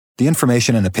The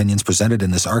information and opinions presented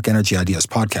in this Arc Energy Ideas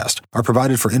podcast are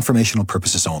provided for informational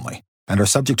purposes only and are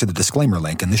subject to the disclaimer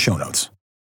link in the show notes.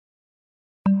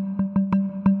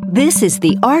 This is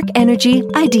the Arc Energy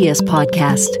Ideas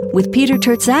podcast with Peter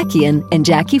Tertzakian and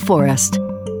Jackie Forrest,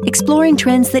 exploring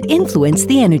trends that influence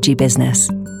the energy business.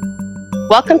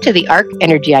 Welcome to the Arc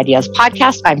Energy Ideas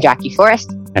podcast. I'm Jackie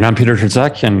Forrest. And I'm Peter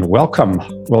Tertzakian. Welcome.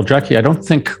 Well, Jackie, I don't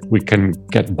think we can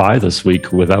get by this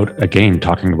week without, again,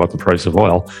 talking about the price of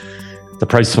oil. The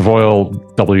price of oil,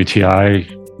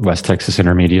 WTI, West Texas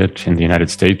Intermediate in the United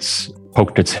States,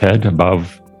 poked its head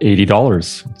above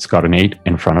 $80. It's got an 8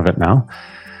 in front of it now.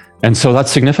 And so that's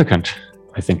significant.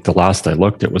 I think the last I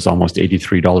looked, it was almost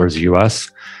 $83 US.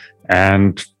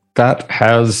 And that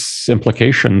has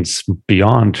implications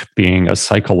beyond being a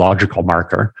psychological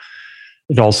marker.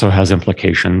 It also has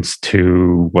implications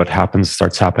to what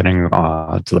starts happening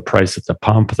to the price at the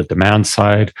pump, the demand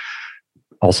side.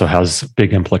 Also has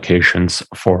big implications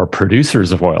for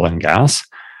producers of oil and gas.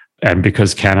 And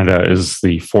because Canada is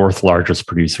the 4th largest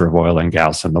producer of oil and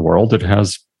gas in the world, it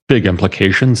has big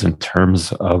implications in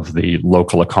terms of the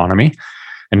local economy.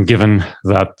 And given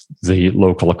that the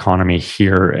local economy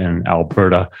here in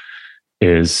Alberta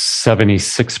is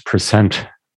 76%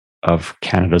 of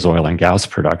Canada's oil and gas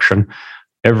production,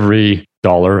 every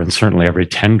dollar and certainly every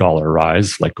 $10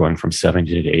 rise, like going from $70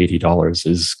 to $80,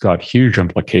 has got huge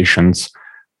implications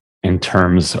in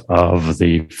terms of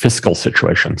the fiscal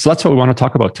situation. So that's what we want to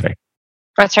talk about today.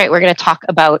 That's right. We're going to talk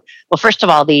about, well, first of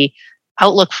all, the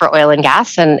outlook for oil and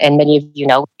gas. And many of you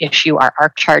know, issue our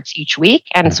ARC charts each week.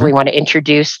 And so we want to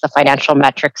introduce the financial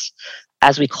metrics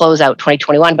as we close out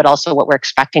 2021, but also what we're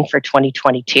expecting for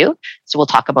 2022. So we'll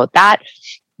talk about that.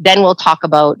 Then we'll talk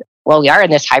about, well, we are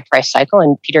in this high price cycle.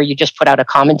 And Peter, you just put out a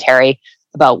commentary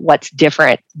about what's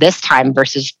different this time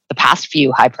versus the past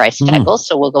few high price cycles.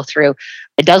 So we'll go through,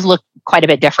 it does look quite a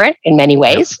bit different in many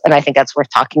ways. And I think that's worth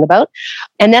talking about.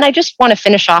 And then I just want to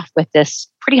finish off with this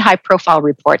pretty high profile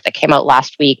report that came out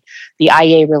last week. The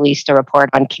IEA released a report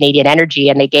on Canadian energy,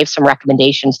 and they gave some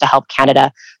recommendations to help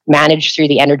Canada manage through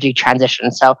the energy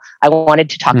transition. So I wanted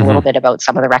to talk a little bit about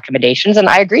some of the recommendations, and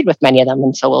I agreed with many of them.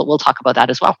 And so we'll talk about that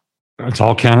as well. It's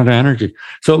all Canada energy.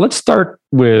 So let's start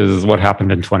with what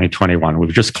happened in 2021.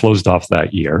 We've just closed off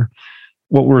that year.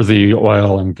 What were the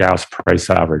oil and gas price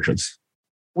averages?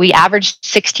 We averaged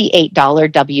 $68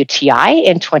 WTI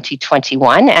in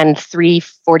 2021 and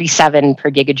 $3.47 per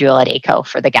gigajoule at AECO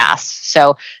for the gas.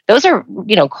 So those are,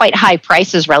 quite high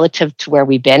prices relative to where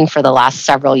we've been for the last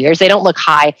several years. They don't look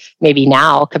high maybe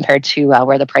now compared to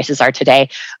where the prices are today,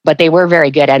 but they were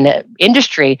very good and the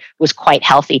industry was quite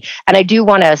healthy. And I do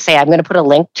want to say, I'm going to put a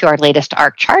link to our latest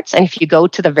ARC charts. And if you go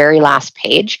to the very last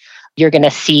page, you're going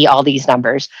to see all these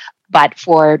numbers. But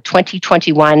for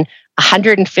 2021,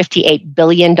 $158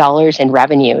 billion in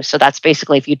revenue. So that's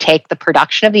basically, if you take the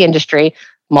production of the industry,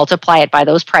 multiply it by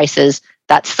those prices,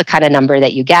 that's the kind of number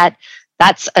that you get.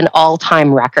 That's an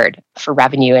all-time record for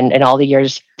revenue in all the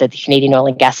years that the Canadian oil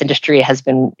and gas industry has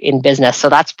been in business. So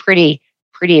that's pretty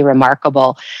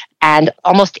remarkable. And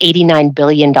almost $89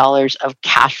 billion of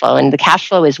cash flow. And the cash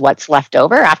flow is what's left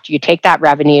over after you take that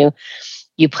revenue.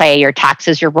 You pay your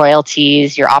taxes, your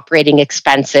royalties, your operating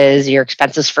expenses, your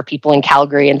expenses for people in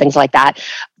Calgary and things like that.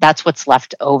 That's what's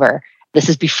left over. This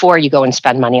is before you go and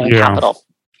spend money on capital.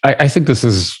 I think this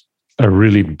is a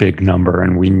really big number,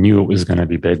 and we knew it was going to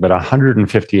be big, but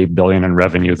 $158 billion in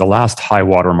revenue. The last high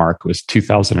water mark was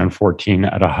 2014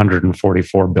 at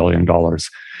 $144 billion.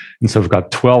 And so we've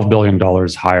got $12 billion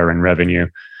higher in revenue.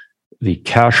 The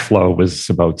cash flow was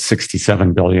about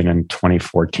 $67 billion in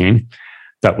 2014.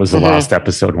 That was the last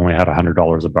episode when we had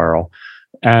 $100 a barrel.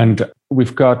 And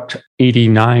we've got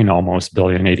 89 almost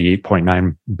billion,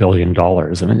 $88.9 billion.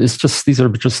 I mean, these are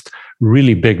just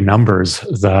really big numbers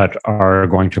that are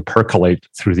going to percolate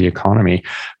through the economy.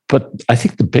 But I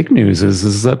think the big news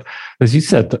is that, as you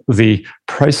said, the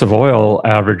price of oil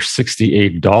averaged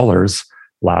 $68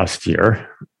 last year.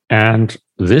 And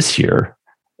this year,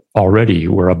 already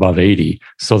we're above 80.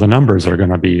 So the numbers are going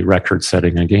to be record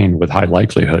setting again with high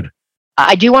likelihood.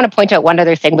 I do want to point out one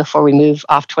other thing before we move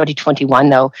off 2021,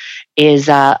 though, is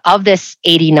of this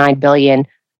 $89 billion,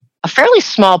 a fairly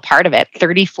small part of it,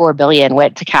 $34 billion,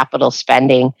 went to capital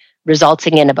spending,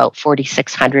 resulting in about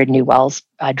 4,600 new wells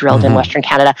drilled in Western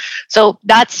Canada. So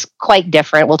that's quite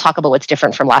different. We'll talk about what's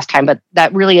different from last time, but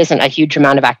that really isn't a huge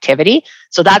amount of activity.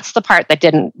 So that's the part that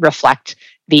didn't reflect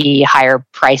the higher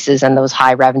prices and those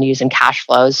high revenues and cash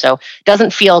flows. So it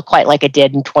doesn't feel quite like it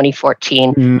did in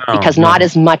 2014 because not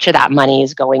as much of that money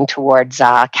is going towards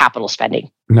capital spending.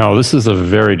 No, this is a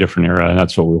very different era, and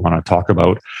that's what we want to talk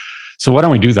about. So why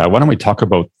don't we do that? Why don't we talk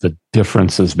about the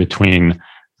differences between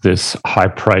this high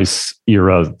price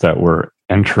era that we're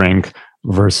entering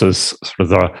versus sort of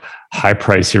the high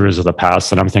price eras of the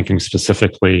past. And I'm thinking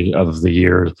specifically of the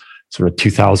year sort of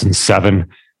 2007,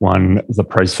 when the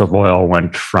price of oil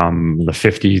went from the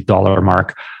 $50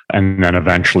 mark. And then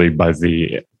eventually by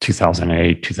the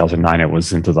 2008, 2009, it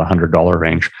was into the $100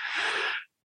 range.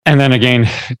 And then again,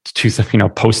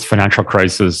 post financial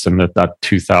crisis and that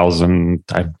 2000,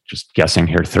 I'm just guessing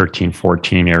here, 13,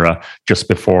 14 era, just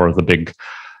before the big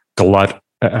glut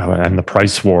and the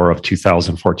price war of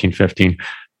 2014, 15.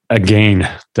 Again,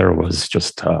 there was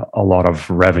just a lot of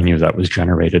revenue that was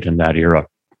generated in that era.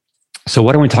 So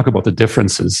why don't we talk about the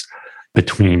differences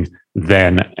between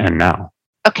then and now?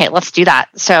 Okay, let's do that.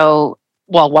 So,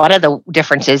 one of the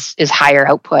differences is higher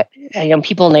output.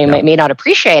 People may not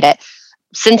appreciate it.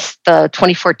 Since the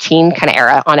 2014 kind of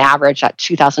era, on average, that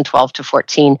 2012 to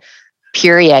 14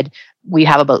 period, we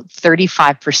have about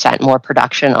 35% more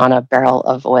production on a barrel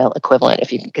of oil equivalent,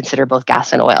 if you can consider both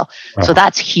gas and oil. Wow. So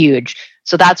that's huge.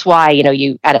 So that's why,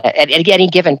 you at any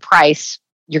given price,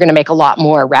 you're going to make a lot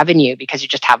more revenue because you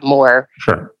just have more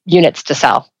units to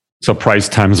sell. So price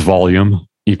times volume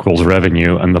equals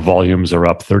revenue, and the volumes are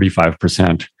up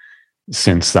 35%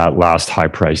 since that last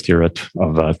high-priced era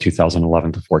of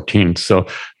 2011 to 14. So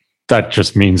that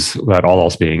just means that all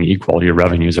else being equal, your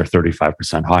revenues are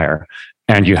 35% higher.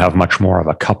 And you have much more of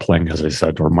a coupling, as I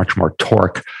said, or much more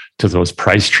torque to those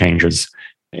price changes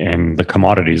in the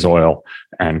commodities, oil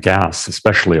and gas,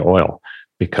 especially oil,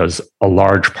 because a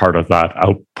large part of that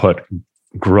output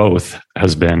growth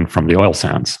has been from the oil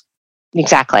sands.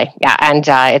 Exactly. Yeah. And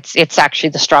it's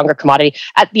actually the stronger commodity.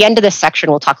 At the end of this section,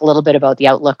 we'll talk a little bit about the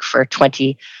outlook for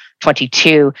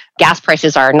 2022. Gas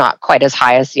prices are not quite as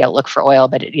high as the outlook for oil,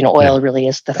 but oil really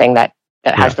is the thing that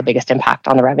has the biggest impact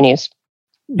on the revenues.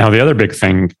 Now, the other big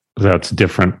thing that's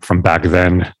different from back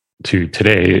then to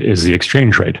today is the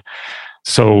exchange rate.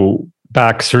 So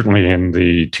back certainly in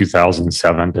the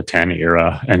 2007 to 10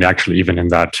 era, and actually even in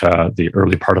that the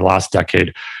early part of the last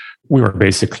decade, we were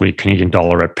basically Canadian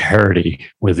dollar at parity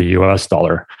with the US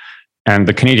dollar. And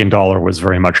the Canadian dollar was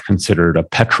very much considered a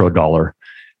petrodollar,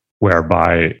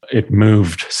 whereby it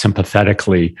moved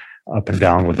sympathetically up and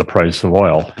down with the price of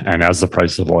oil. And as the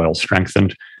price of oil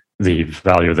strengthened, the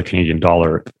value of the Canadian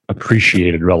dollar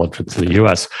appreciated relative to the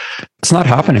US. It's not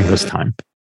happening this time.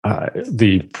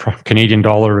 The Canadian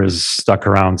dollar is stuck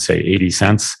around, say, 80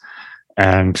 cents.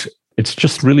 And it's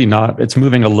just really not, it's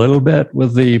moving a little bit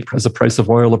as the price of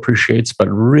oil appreciates, but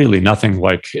really nothing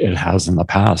like it has in the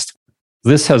past.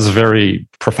 This has very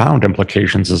profound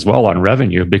implications as well on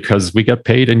revenue because we get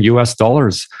paid in US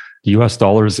dollars. The US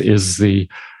dollars is the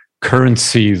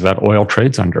currency that oil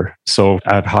trades under. So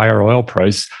at higher oil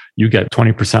price, you get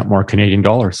 20% more Canadian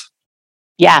dollars.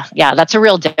 Yeah, that's a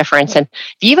real difference. And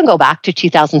if you even go back to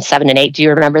 2007 and 8, do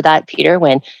you remember that, Peter,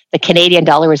 when the Canadian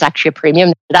dollar was actually a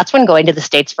premium? That's when going to the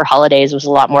States for holidays was a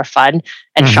lot more fun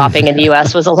and shopping in the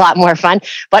US was a lot more fun.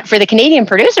 But for the Canadian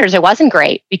producers, it wasn't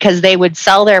great because they would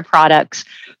sell their products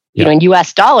in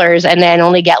US dollars and then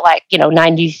only get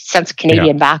 90 cents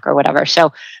Canadian back or whatever.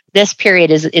 So this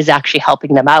period is actually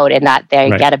helping them out in that they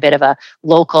get a bit of a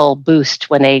local boost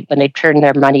when they turn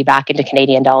their money back into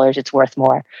Canadian dollars. It's worth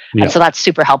more, and so that's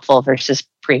super helpful versus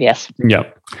previous. Yeah.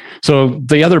 So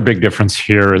the other big difference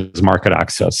here is market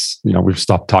access. We've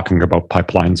stopped talking about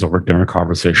pipelines over dinner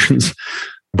conversations,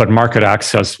 but market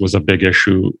access was a big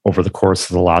issue over the course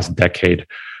of the last decade.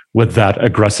 With that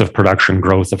aggressive production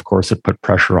growth, of course, it put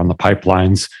pressure on the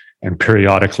pipelines, and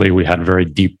periodically we had very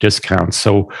deep discounts.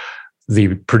 So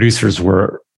the producers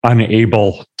were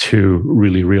unable to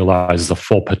really realize the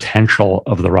full potential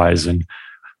of the rise in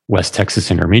West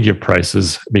Texas Intermediate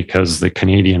prices because the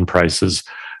Canadian prices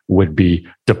would be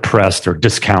depressed or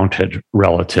discounted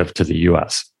relative to the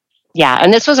US. Yeah,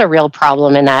 and this was a real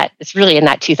problem in that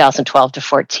 2012 to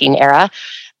 14 era.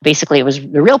 Basically,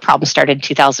 the real problem started in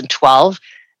 2012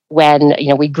 when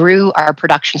we grew our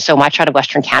production so much out of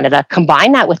Western Canada.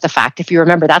 Combine that with the fact, if you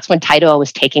remember, that's when tight oil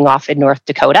was taking off in North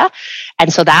Dakota.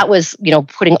 And so that was,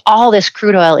 putting all this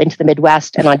crude oil into the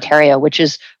Midwest and Ontario, which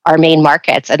is our main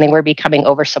markets, and they were becoming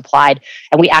oversupplied.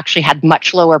 And we actually had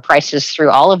much lower prices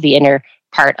through all of the inner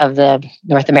part of the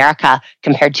North America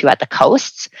compared to at the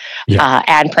coasts.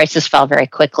 And prices fell very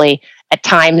quickly. At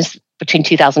times, between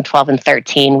 2012 and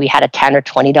 13, we had a $10 or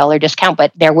 $20 discount,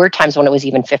 but there were times when it was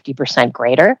even 50%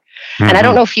 greater. And I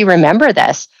don't know if you remember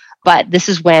this, but this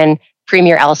is when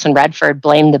Premier Alison Redford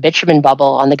blamed the bitumen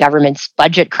bubble on the government's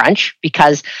budget crunch.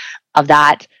 Because of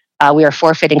that, we were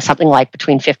forfeiting something like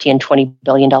between $50 and $20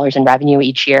 billion in revenue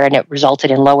each year, and it resulted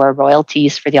in lower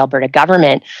royalties for the Alberta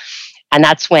government. And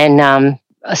that's when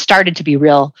started to be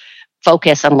real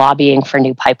focus on lobbying for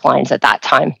new pipelines at that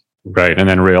time. Right. And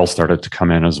then rail started to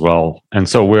come in as well. And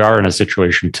so we are in a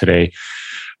situation today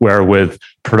where, with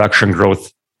production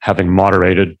growth having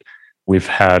moderated, we've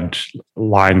had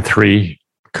Line 3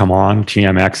 come on,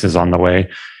 TMX is on the way.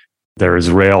 There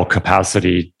is rail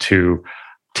capacity to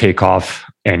take off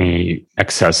any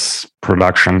excess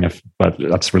production, but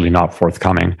that's really not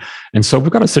forthcoming. And so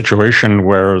we've got a situation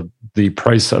where the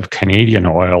price of Canadian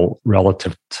oil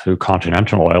relative to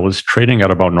continental oil is trading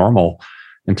at about normal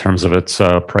in terms of its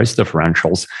price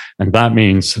differentials. And that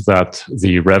means that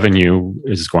the revenue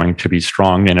is going to be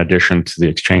strong in addition to the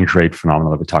exchange rate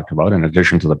phenomena that we talked about, in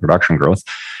addition to the production growth.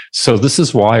 So this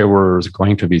is why we're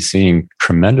going to be seeing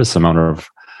tremendous amount of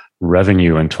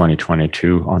revenue in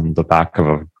 2022 on the back of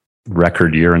a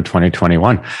record year in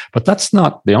 2021. But that's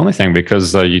not the only thing,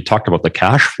 because you talked about the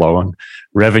cash flow, and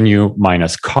revenue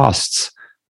minus costs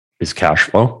is cash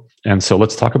flow. And so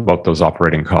let's talk about those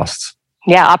operating costs.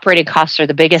 Yeah, operating costs are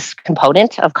the biggest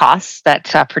component of costs that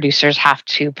producers have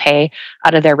to pay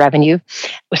out of their revenue,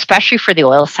 especially for the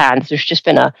oil sands. There's just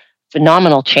been a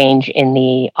phenomenal change in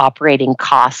the operating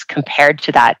costs compared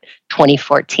to that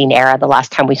 2014 era, the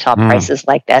last time we saw prices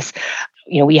like this.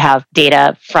 We have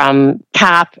data from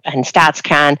CAP and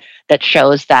StatsCan that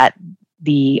shows that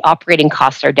the operating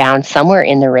costs are down somewhere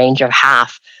in the range of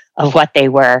half of what they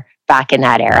were back in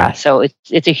that era. So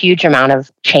it's a huge amount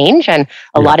of change, and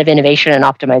a lot of innovation and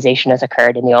optimization has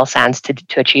occurred in the oil sands to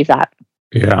achieve that.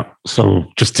 Yeah. So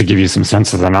just to give you some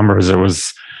sense of the numbers, it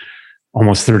was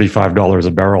almost $35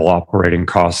 a barrel operating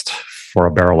cost for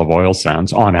a barrel of oil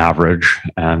sands on average.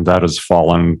 And that has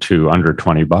fallen to under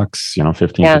 $20, $15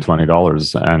 to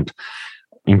 $20, and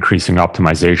increasing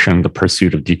optimization, the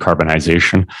pursuit of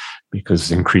decarbonization,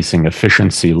 because increasing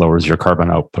efficiency lowers your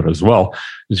carbon output as well,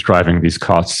 is driving these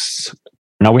costs.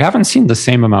 Now, we haven't seen the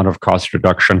same amount of cost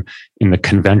reduction in the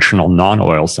conventional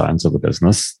non-oil sands of the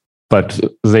business, but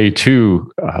they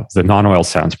too, the non-oil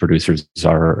sands producers,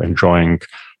 are enjoying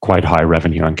quite high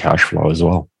revenue and cash flow as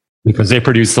well, because they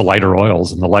produce the lighter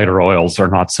oils, and the lighter oils are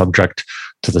not subject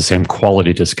to the same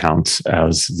quality discounts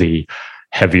as the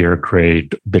heavier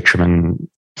grade bitumen.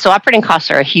 So operating costs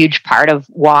are a huge part of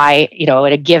why,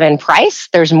 at a given price,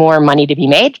 there's more money to be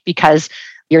made, because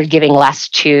you're giving less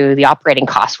to the operating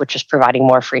costs, which is providing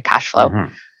more free cash flow.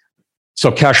 Mm-hmm.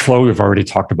 So cash flow, we've already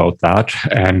talked about that.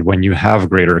 And when you have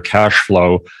greater cash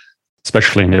flow,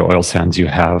 especially in the oil sands, you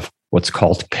have what's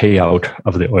called payout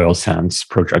of the oil sands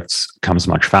projects comes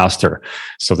much faster.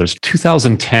 So there's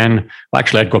 2010,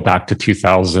 actually I'd go back to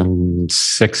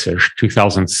 2006-ish,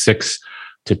 2006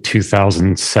 to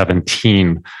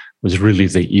 2017 was really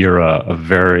the era of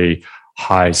very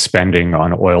high spending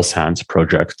on oil sands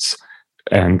projects.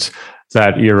 And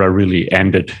that era really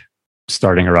ended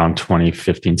starting around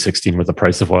 2015, 16 with the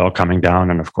price of oil coming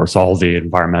down. And of course, all the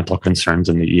environmental concerns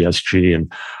and the ESG and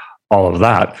all of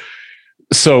that.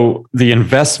 So the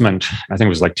investment, I think it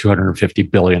was like 250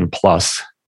 billion plus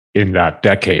in that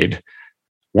decade.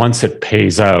 Once it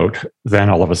pays out, then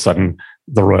all of a sudden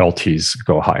the royalties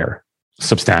go higher,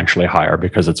 substantially higher,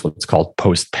 because it's what's called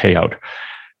post payout.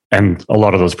 And a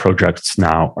lot of those projects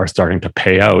now are starting to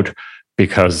pay out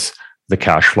because the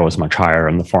cash flow is much higher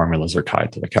and the formulas are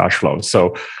tied to the cash flow.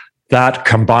 So that,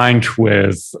 combined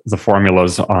with the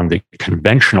formulas on the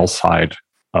conventional side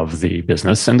of the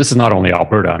business, and this is not only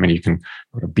Alberta, I mean, you can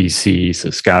go to BC,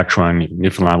 Saskatchewan,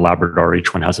 Newfoundland, Labrador,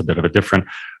 each one has a bit of a different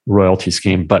royalty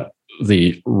scheme, but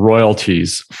the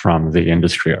royalties from the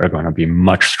industry are going to be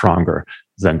much stronger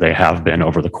than they have been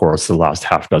over the course of the last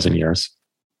half dozen years.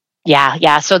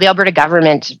 Yeah. So the Alberta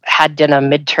government had done a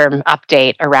midterm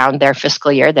update around their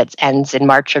fiscal year that ends in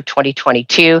March of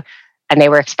 2022, and they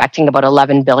were expecting about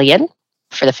 11 billion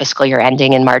for the fiscal year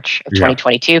ending in March of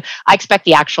 2022. I expect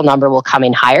the actual number will come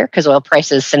in higher, because oil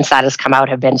prices since that has come out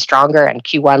have been stronger, and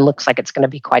Q1 looks like it's going to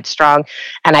be quite strong.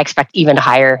 And I expect even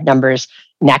higher numbers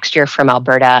next year from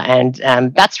Alberta. And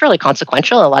that's really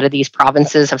consequential. A lot of these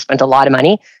provinces have spent a lot of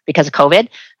money because of COVID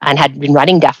and had been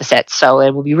running deficits. So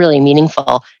it will be really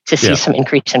meaningful to see some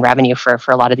increase in revenue for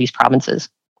a lot of these provinces.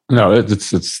 No, it's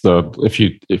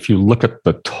the, if you look at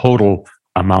the total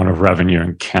amount of revenue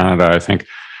in Canada, I think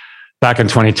back in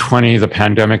 2020, the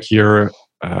pandemic year,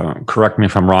 correct me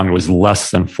if I'm wrong, it was less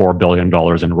than $4 billion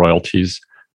in royalties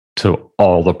to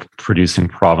all the producing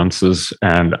provinces.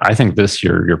 And I think this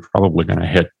year you're probably going to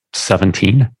hit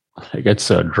 17. Like, it's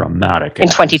a dramatic in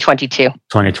 2022.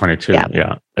 2022,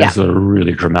 it's a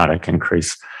really dramatic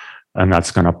increase. And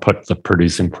that's going to put the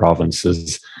producing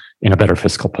provinces in a better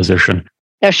fiscal position.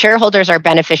 Now, shareholders are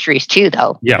beneficiaries too,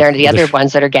 though. Yeah, they're the other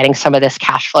ones that are getting some of this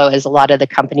cash flow, as a lot of the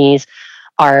companies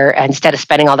are, instead of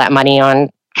spending all that money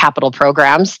on capital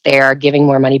programs, they are giving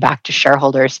more money back to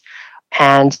shareholders.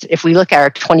 And if we look at our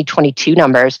 2022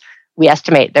 numbers, we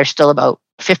estimate there's still about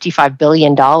 $55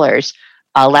 billion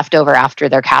left over after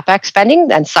their CapEx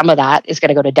spending. And some of that is going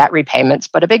to go to debt repayments,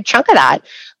 but a big chunk of that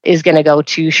is going to go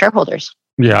to shareholders.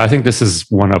 Yeah, I think this is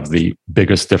one of the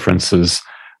biggest differences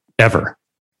ever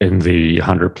in the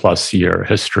 100+ year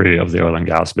history of the oil and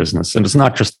gas business. And it's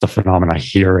not just the phenomena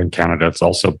here in Canada, it's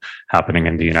also happening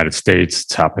in the United States,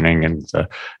 it's happening in the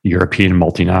European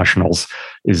multinationals,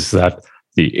 is that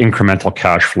the incremental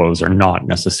cash flows are not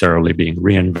necessarily being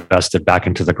reinvested back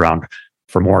into the ground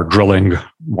for more drilling,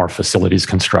 more facilities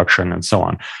construction, and so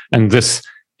on. And this,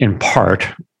 in part,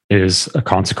 is a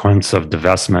consequence of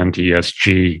divestment,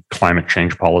 ESG, climate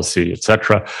change policy,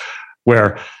 etc.,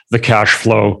 where the cash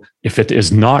flow, if it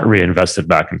is not reinvested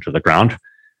back into the ground,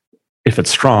 if it's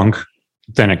strong,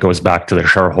 then it goes back to the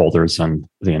shareholders and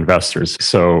the investors.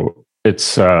 So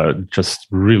it's just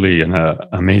really an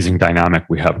amazing dynamic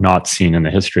we have not seen in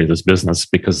the history of this business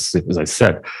because, as I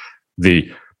said,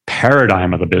 the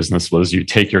paradigm of the business was you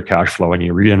take your cash flow and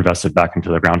you reinvest it back into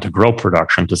the ground to grow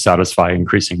production to satisfy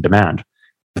increasing demand.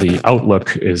 The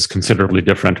outlook is considerably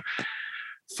different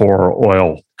for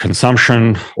oil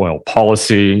consumption, oil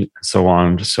policy, and so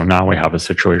on. So now we have a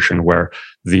situation where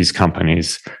these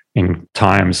companies, in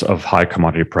times of high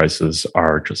commodity prices,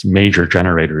 are just major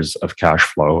generators of cash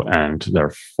flow and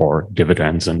therefore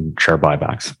dividends and share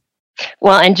buybacks.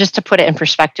 Well, and just to put it in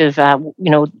perspective,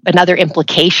 another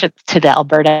implication to the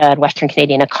Alberta and Western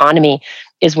Canadian economy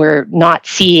is we're not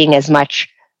seeing as much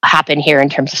happen here in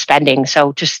terms of spending.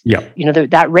 So just,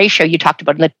 that ratio you talked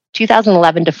about in the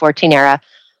 2011 to 14 era,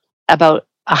 about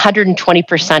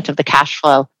 120% of the cash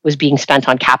flow was being spent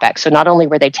on CapEx. So not only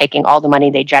were they taking all the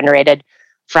money they generated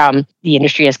from the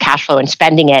industry as cash flow and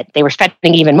spending it, they were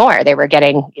spending even more. They were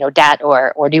getting, debt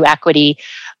or new equity.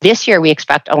 This year, we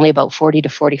expect only about 40 to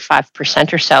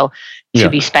 45% or so to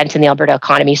be spent in the Alberta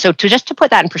economy. So to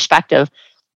put that in perspective,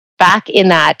 back in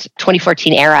that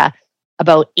 2014 era,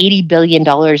 about $80 billion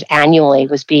annually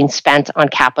was being spent on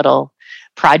capital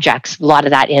projects, a lot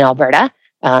of that in Alberta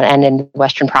and in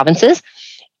Western provinces.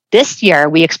 This year,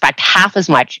 we expect half as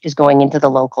much is going into the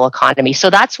local economy. So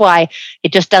that's why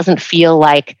it just doesn't feel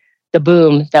like the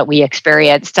boom that we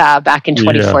experienced back in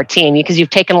 2014, because you've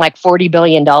taken like $40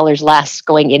 billion less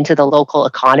going into the local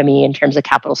economy in terms of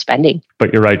capital spending.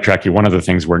 But you're right, Jackie. One of the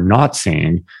things we're not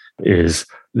seeing is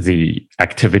the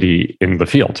activity in the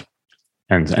field.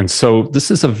 And so this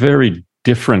is a very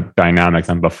different dynamic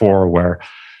than before, where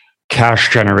cash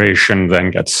generation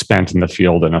then gets spent in the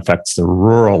field and affects the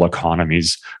rural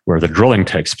economies where the drilling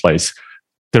takes place.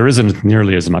 There isn't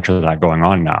nearly as much of that going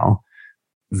on now.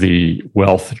 The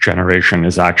wealth generation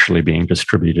is actually being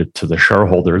distributed to the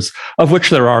shareholders, of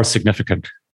which there are a significant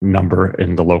number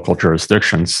in the local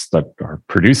jurisdictions that are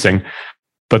producing,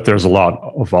 but there's a lot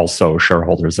of also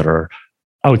shareholders that are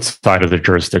outside of the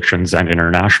jurisdictions and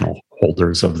international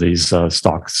holders of these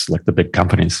stocks, like the big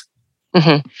companies.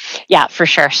 Mm-hmm. Yeah, for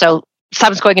sure. So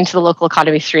some's going into the local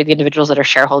economy through the individuals that are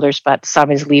shareholders, but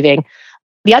some is leaving.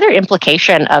 The other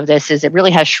implication of this is it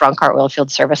really has shrunk our oilfield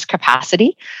service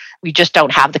capacity. We just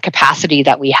don't have the capacity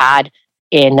that we had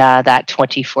in that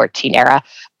 2014 era.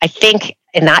 I think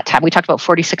in that time, we talked about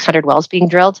 4,600 wells being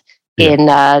drilled in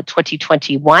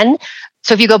 2021.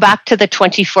 So if you go back to the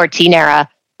 2014 era,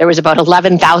 there was about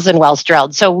 11,000 wells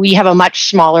drilled. So we have a much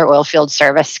smaller oilfield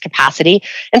service capacity.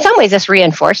 In some ways, this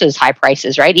reinforces high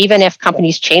prices, right? Even if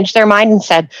companies changed their mind and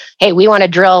said, hey, we want to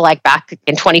drill like back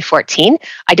in 2014,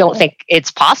 I don't think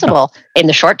it's possible in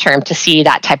the short term to see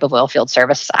that type of oilfield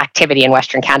service activity in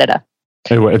Western Canada.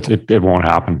 It won't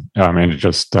happen. I mean, it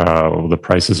just the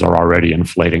prices are already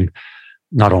inflating,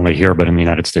 not only here, but in the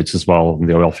United States as well, in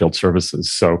the oilfield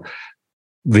services. So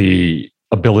the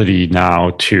ability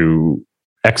now to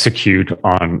execute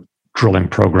on drilling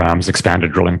programs,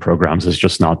 expanded drilling programs, is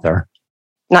just not there.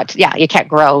 You can't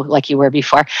grow like you were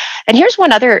before. And here's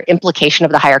one other implication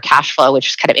of the higher cash flow, which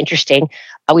is kind of interesting.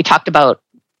 We talked about,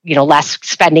 less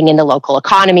spending in the local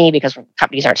economy because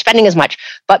companies aren't spending as much,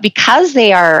 but because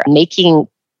they are making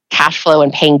cash flow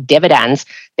and paying dividends,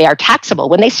 they are taxable.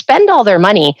 When they spend all their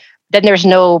money, then there's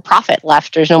no profit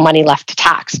left. There's no money left to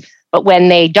tax. But when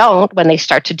they don't, when they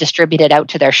start to distribute it out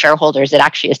to their shareholders, it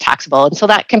actually is taxable. And so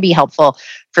that can be helpful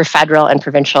for federal and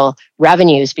provincial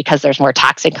revenues because there's more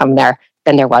tax income there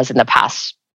than there was in the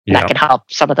past. And that can help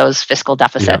some of those fiscal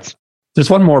deficits. Yeah. There's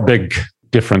one more big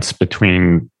difference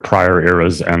between prior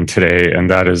eras and today, and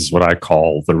that is what I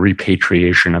call the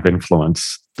repatriation of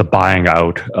influence, the buying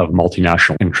out of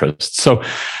multinational interests. So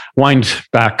wind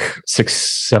back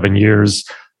 6-7 years,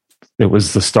 It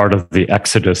was the start of the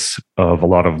exodus of a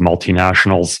lot of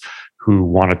multinationals who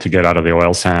wanted to get out of the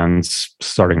oil sands,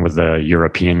 starting with the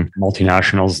European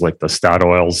multinationals like the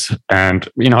Statoils. And,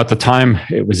 at the time,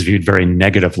 it was viewed very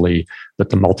negatively that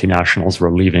the multinationals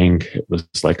were leaving. It was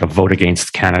like a vote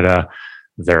against Canada.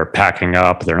 They're packing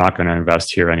up. They're not going to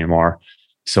invest here anymore,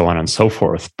 so on and so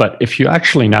forth. But if you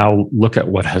actually now look at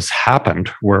what has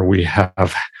happened, where we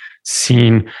have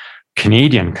seen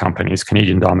Canadian companies,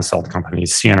 Canadian domiciled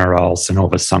companies, CNRL,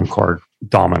 Cenovus, Suncor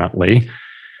dominantly,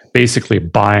 basically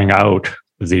buying out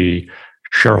the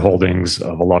shareholdings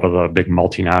of a lot of the big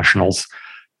multinationals.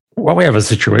 What we have a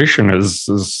situation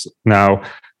is now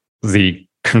the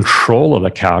control of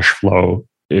the cash flow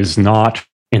is not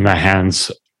in the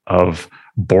hands of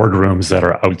boardrooms that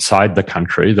are outside the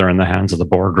country. They're in the hands of the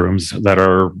boardrooms that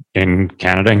are in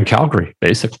Canada and Calgary,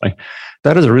 basically.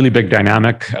 That is a really big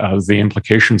dynamic, the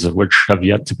implications of which have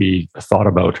yet to be thought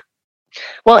about.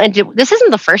 Well, and this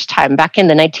isn't the first time. Back in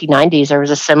the 1990s, there was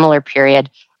a similar period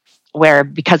where,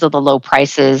 because of the low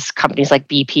prices, companies like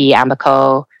BP,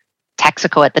 Amoco,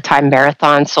 Texaco at the time,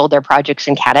 Marathon, sold their projects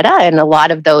in Canada, and a lot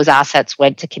of those assets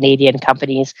went to Canadian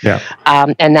companies. Yeah.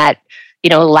 And that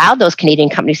allowed those Canadian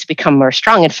companies to become more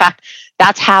strong. In fact,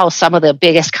 that's how some of the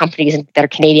biggest companies that are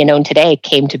Canadian-owned today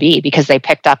came to be, because they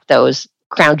picked up those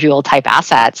crown jewel type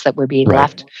assets that were being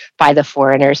left by the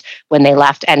foreigners when they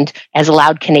left, and has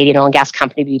allowed Canadian oil and gas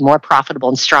company to be more profitable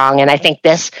and strong. And I think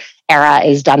this era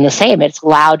has done the same. It's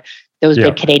allowed those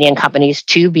big Canadian companies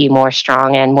to be more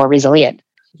strong and more resilient.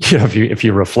 Yeah, if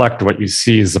you reflect, what you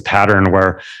see is a pattern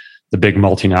where the big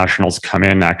multinationals come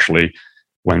in actually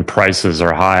when prices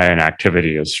are high and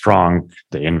activity is strong.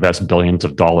 They invest billions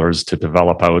of dollars to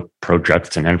develop out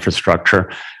projects and infrastructure,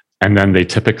 and then they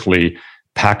typically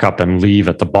pack up and leave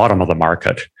at the bottom of the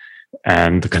market,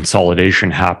 and the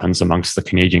consolidation happens amongst the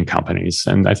Canadian companies.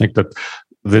 And I think that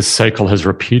this cycle has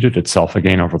repeated itself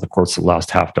again over the course of the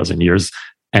last half dozen years,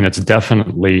 and it's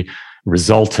definitely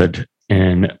resulted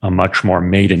in a much more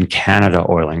made in Canada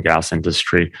oil and gas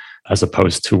industry, as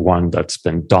opposed to one that's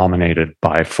been dominated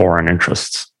by foreign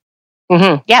interests.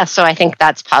 Mm-hmm. Yeah, so I think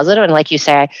that's positive. And like you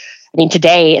say,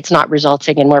 today it's not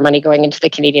resulting in more money going into the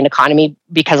Canadian economy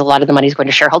because a lot of the money is going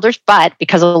to shareholders, but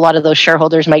because a lot of those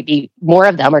shareholders might be, more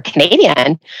of them are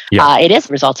Canadian, it is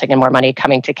resulting in more money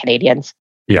coming to Canadians.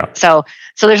 Yeah. So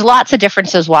there's lots of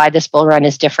differences why this bull run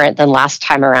is different than last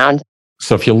time around.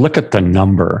 So if you look at the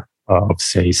number of,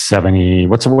 say, 70,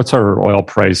 what's our oil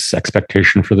price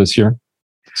expectation for this year?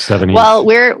 70. Well,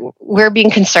 we're being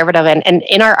conservative, and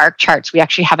in our ARC charts, we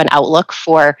actually have an outlook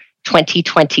for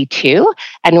 2022,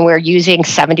 and we're using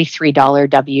 $73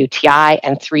 WTI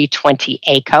and $3.20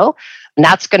 AECO, and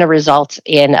that's going to result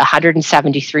in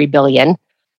 $173 billion,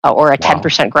 or a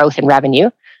 10% growth in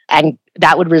revenue, and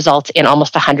that would result in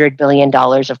almost $100 billion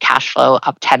of cash flow,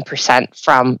 up 10%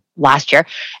 from last year.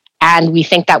 And we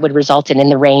think that would result in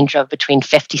the range of between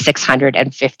 5,600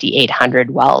 and 5,800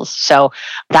 wells. So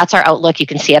that's our outlook. You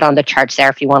can see it on the charts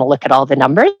there if you want to look at all the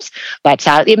numbers. But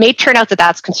it may turn out that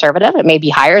that's conservative. It may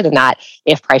be higher than that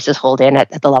if prices hold in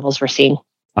at the levels we're seeing.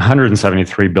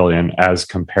 173 billion as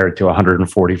compared to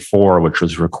 144, which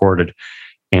was recorded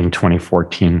in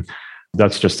 2014.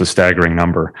 That's just a staggering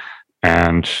number.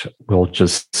 And we'll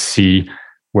just see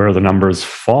where the numbers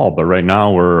fall. But right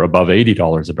now we're above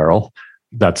 $80 a barrel.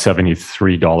 That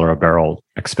 $73 a barrel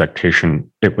expectation,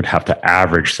 it would have to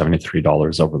average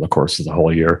 $73 over the course of the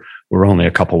whole year. We're only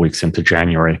a couple weeks into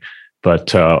January,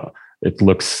 but it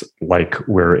looks like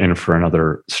we're in for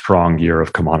another strong year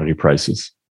of commodity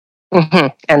prices.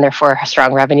 Mm-hmm. And therefore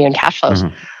strong revenue and cash flows.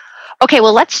 Mm-hmm. Okay,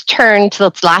 well, let's turn to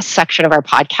the last section of our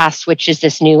podcast, which is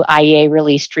this new IEA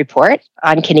released report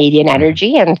on Canadian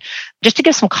energy. And just to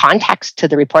give some context to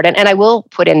the report, and I will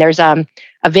put in, there's a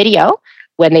video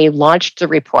when they launched the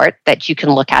report that you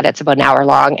can look at. It's about an hour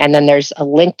long. And then there's a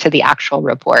link to the actual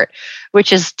report,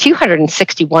 which is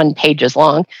 261 pages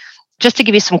long. Just to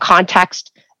give you some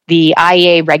context, the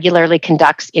IEA regularly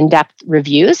conducts in-depth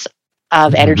reviews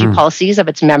of energy policies of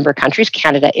its member countries.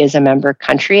 Canada is a member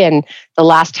country, and the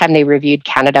last time they reviewed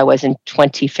Canada was in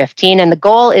 2015. And the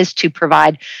goal is to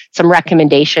provide some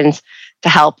recommendations to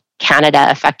help Canada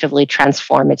effectively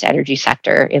transform its energy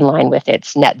sector in line with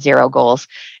its net zero goals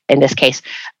in this case.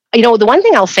 The one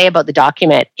thing I'll say about the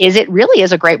document is it really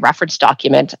is a great reference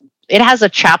document. It has a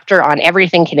chapter on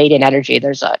everything Canadian energy.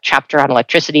 There's a chapter on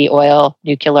electricity, oil,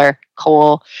 nuclear,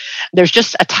 coal. There's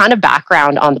just a ton of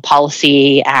background on the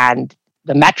policy and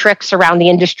the metrics around the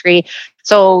industry.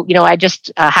 So, I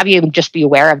just have you just be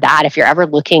aware of that. If you're ever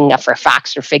looking for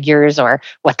facts or figures or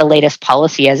what the latest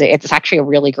policy is, it's actually a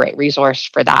really great resource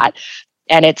for that.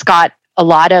 And it's got a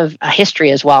lot of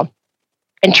history as well.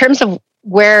 in terms of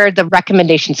where the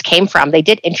recommendations came from, they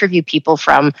did interview people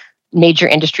from major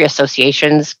industry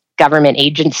associations, government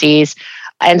agencies.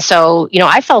 And so,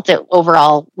 I felt it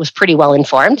overall was pretty well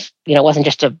informed. It wasn't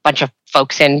just a bunch of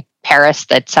folks in Paris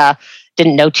that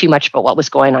didn't know too much about what was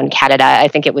going on in Canada. I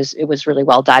think it was really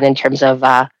well done in terms of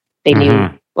they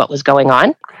knew what was going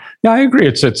on. Yeah, I agree.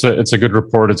 It's a good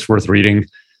report. It's worth reading.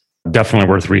 Definitely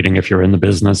worth reading if you're in the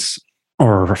business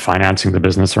or financing the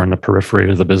business or in the periphery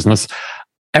of the business.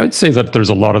 I would say that there's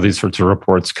a lot of these sorts of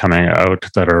reports coming out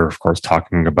that are, of course,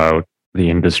 talking about the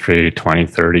industry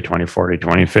 2030, 2040,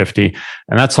 2050,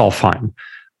 and that's all fine.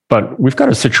 But we've got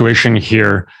a situation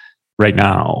here right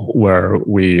now where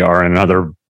we are in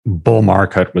another bull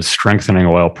market with strengthening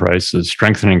oil prices,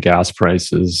 strengthening gas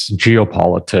prices,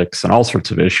 geopolitics, and all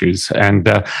sorts of issues. And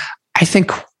I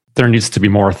think there needs to be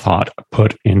more thought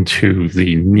put into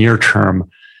the near term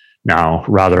now,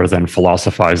 rather than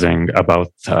philosophizing about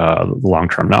the long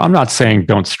term. Now, I'm not saying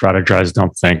don't strategize,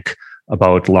 don't think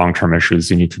about long-term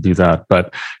issues. You need to do that.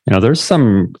 But, there's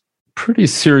some pretty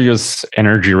serious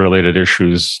energy-related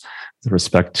issues with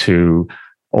respect to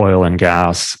oil and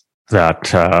gas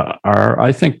that are,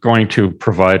 I think, going to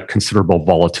provide considerable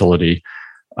volatility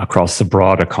across the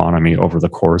broad economy over the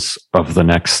course of the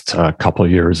next couple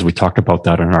of years. We talked about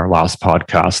that in our last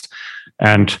podcast.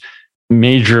 And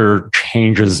major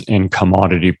changes in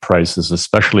commodity prices,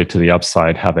 especially to the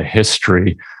upside, have a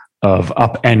history of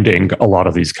upending a lot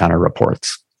of these kind of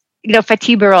reports.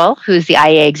 Fatih Birol, who's the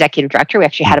IEA executive director, we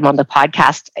actually had him on the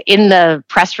podcast. In the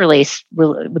press release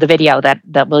with the video that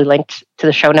we linked to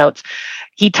the show notes,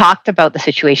 he talked about the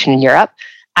situation in Europe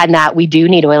and that we do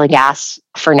need oil and gas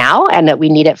for now and that we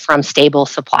need it from stable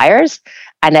suppliers,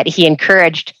 and that he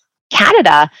encouraged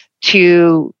Canada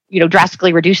to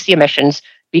drastically reduce the emissions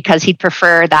because he'd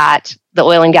prefer that the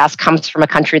oil and gas comes from a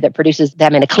country that produces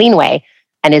them in a clean way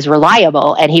and is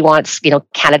reliable. And he wants,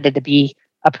 Canada to be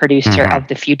a producer of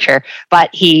the future. But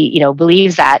he,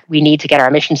 believes that we need to get our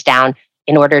emissions down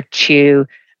in order to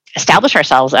establish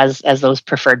ourselves as those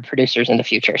preferred producers in the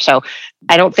future. So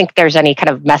I don't think there's any kind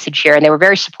of message here. And they were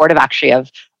very supportive, actually,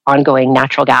 of ongoing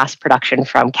natural gas production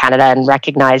from Canada and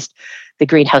recognized the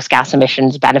greenhouse gas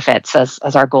emissions benefits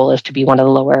as our goal is to be one of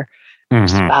the lower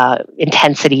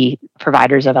intensity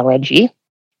providers of LNG.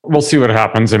 We'll see what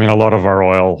happens. I mean, a lot of our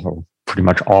oil, or pretty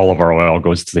much all of our oil,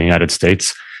 goes to the United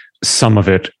States. Some of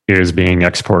it is being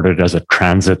exported as it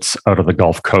transits out of the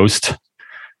Gulf Coast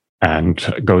and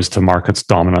goes to markets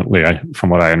dominantly, from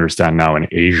what I understand now, in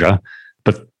Asia.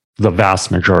 But the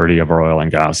vast majority of our oil and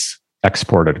gas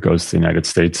exported goes to the United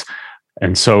States.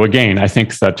 And so again, I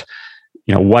think that,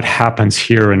 what happens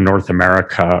here in North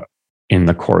America in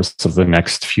the course of the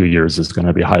next few years is going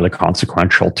to be highly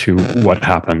consequential to what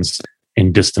happens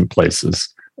in distant places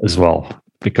as well.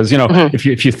 Because, if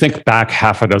you think back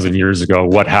half a dozen years ago,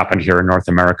 what happened here in North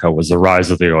America was the rise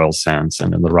of the oil sands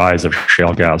and then the rise of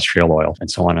shale gas, shale oil,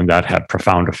 and so on. And that had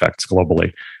profound effects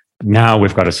globally. Now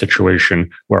we've got a situation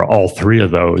where all three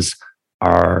of those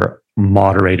are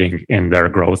moderating in their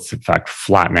growth, in fact,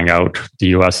 flattening out. The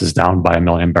US is down by 1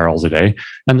 million barrels a day.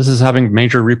 And this is having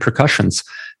major repercussions.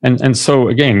 And so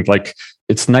again,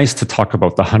 it's nice to talk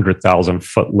about the 100,000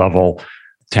 foot level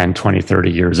 10, 20,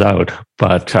 30 years out.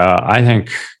 But I think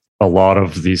a lot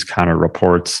of these kind of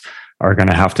reports are going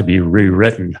to have to be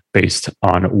rewritten based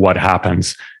on what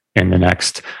happens in the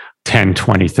next 10,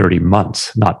 20, 30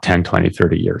 months, not 10, 20,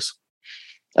 30 years.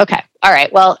 Okay. All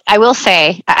right. Well, I will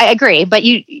say, I agree, but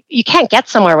you can't get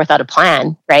somewhere without a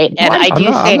plan, right? And I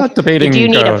do think you do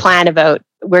need a plan about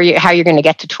how you're going to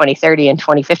get to 2030 and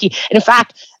 2050. And in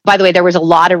fact, by the way, there was a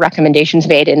lot of recommendations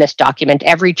made in this document.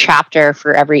 Every chapter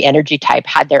for every energy type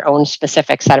had their own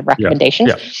specific set of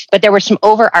recommendations, but there were some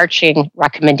overarching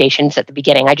recommendations at the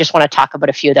beginning. I just want to talk about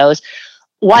a few of those.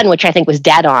 One, which I think was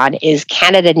dead on, is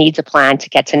Canada needs a plan to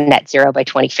get to net zero by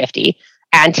 2050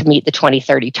 and to meet the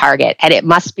 2030 target. And it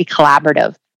must be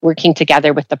collaborative, working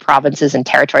together with the provinces and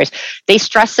territories. They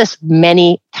stress this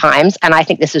many times, and I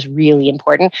think this is really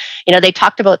important. They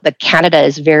talked about that Canada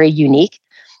is very unique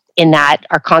in that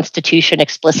our Constitution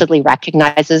explicitly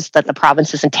recognizes that the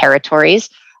provinces and territories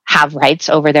have rights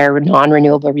over their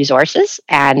non-renewable resources,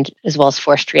 and as well as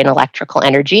forestry and electrical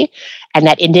energy, and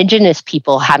that Indigenous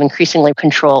people have increasingly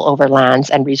control over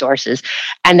lands and resources.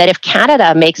 And that if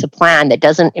Canada makes a plan that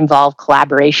doesn't involve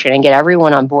collaboration and get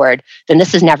everyone on board, then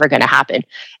this is never going to happen.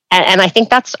 And I think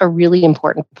that's a really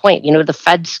important point. The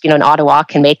feds, in Ottawa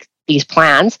can make these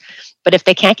plans, but if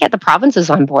they can't get the provinces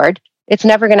on board, it's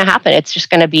never going to happen. It's just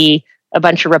going to be a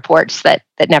bunch of reports that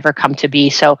never come to be.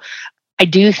 So I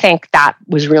do think that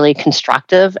was really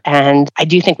constructive, and I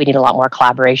do think we need a lot more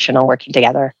collaboration on working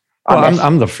together. on this?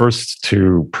 I'm the first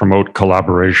to promote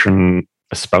collaboration,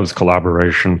 espouse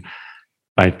collaboration.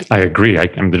 I agree.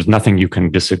 There's nothing you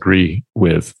can disagree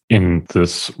with in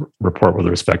this report with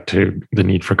respect to the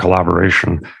need for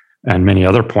collaboration and many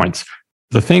other points.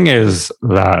 The thing is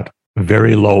that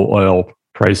very low oil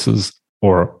prices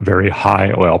or very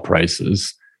high oil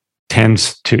prices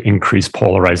tends to increase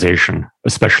polarization,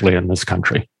 especially in this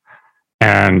country.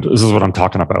 And this is what I'm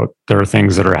talking about. There are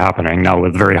things that are happening now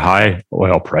with very high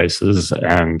oil prices,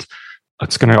 and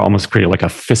it's going to almost create like a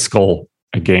fiscal,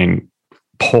 again,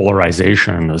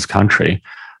 polarization in this country.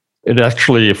 It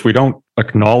actually, if we don't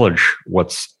acknowledge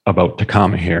what's about to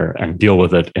come here and deal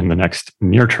with it in the next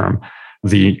near term,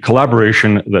 the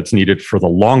collaboration that's needed for the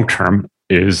long term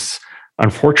is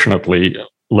unfortunately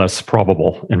less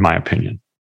probable, in my opinion.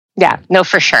 Yeah, no,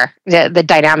 for sure. The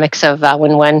dynamics of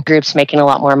when one group's making a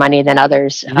lot more money than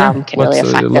others can really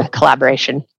affect the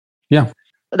collaboration. Yeah.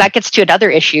 That gets to another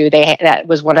issue. That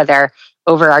was one of their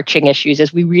overarching issues,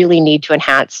 is we really need to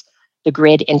enhance the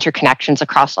grid interconnections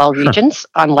across all regions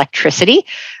on electricity.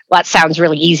 Well, that sounds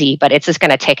really easy, but it's just going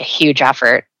to take a huge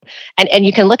effort. And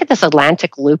you can look at this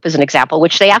Atlantic Loop as an example,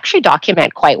 which they actually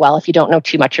document quite well if you don't know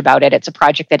too much about it. It's a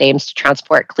project that aims to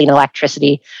transport clean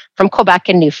electricity from Quebec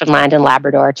and Newfoundland and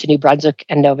Labrador to New Brunswick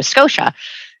and Nova Scotia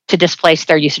to displace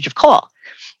their usage of coal.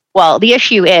 Well, the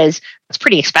issue is it's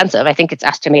pretty expensive. I think it's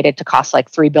estimated to cost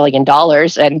like $3 billion.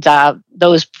 And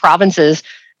those provinces,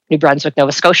 New Brunswick,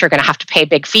 Nova Scotia, are going to have to pay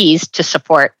big fees to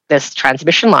support this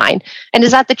transmission line. And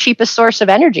is that the cheapest source of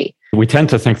energy? We tend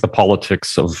to think the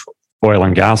politics of oil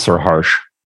and gas are harsh.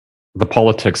 The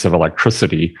politics of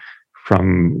electricity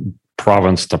from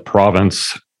province to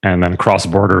province and then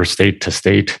cross-border state to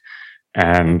state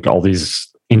and all these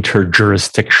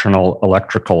interjurisdictional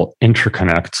electrical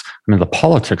interconnects. I mean, the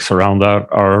politics around that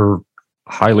are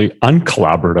highly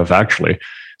uncollaborative, actually.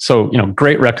 So,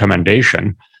 great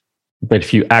recommendation. But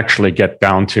if you actually get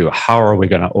down to how are we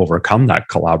going to overcome that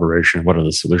collaboration, what are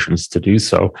the solutions to do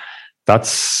so,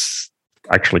 that's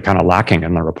actually kind of lacking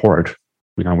in the report.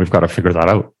 We've got to figure that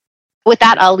out. With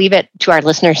that, I'll leave it to our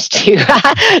listeners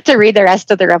to read the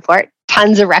rest of the report.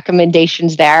 Tons of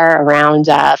recommendations there around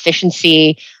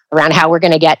efficiency, around how we're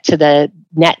going to get to the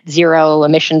net zero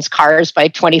emissions cars by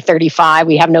 2035.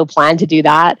 We have no plan to do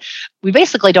that. We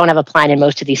basically don't have a plan in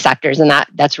most of these sectors, and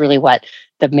that's really what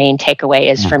the main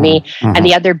takeaway is for me. And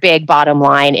the other big bottom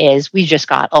line is we just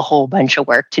got a whole bunch of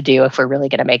work to do if we're really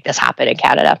going to make this happen in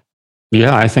Canada.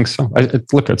 Yeah, I think so.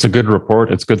 Look, it's a good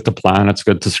report. It's good to plan. It's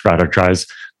good to strategize,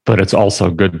 but it's also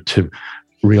good to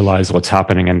realize what's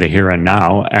happening in the here and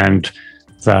now, and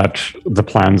that the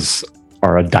plans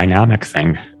are a dynamic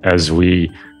thing as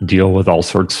we deal with all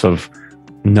sorts of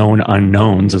known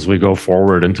unknowns as we go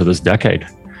forward into this decade.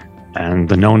 And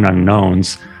the known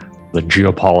unknowns, the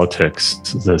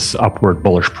geopolitics, this upward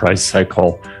bullish price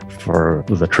cycle for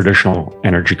the traditional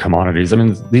energy commodities. I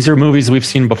mean, these are movies we've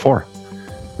seen before.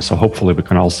 So hopefully we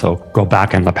can also go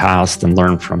back in the past and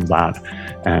learn from that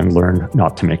and learn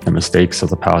not to make the mistakes of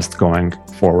the past going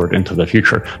forward into the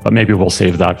future. But maybe we'll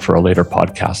save that for a later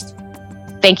podcast.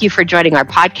 Thank you for joining our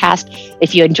podcast.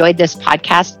 If you enjoyed this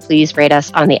podcast, please rate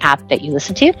us on the app that you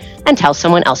listen to and tell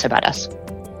someone else about us.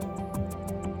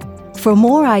 For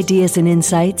more ideas and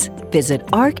insights, visit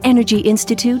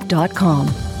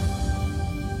arcenergyinstitute.com.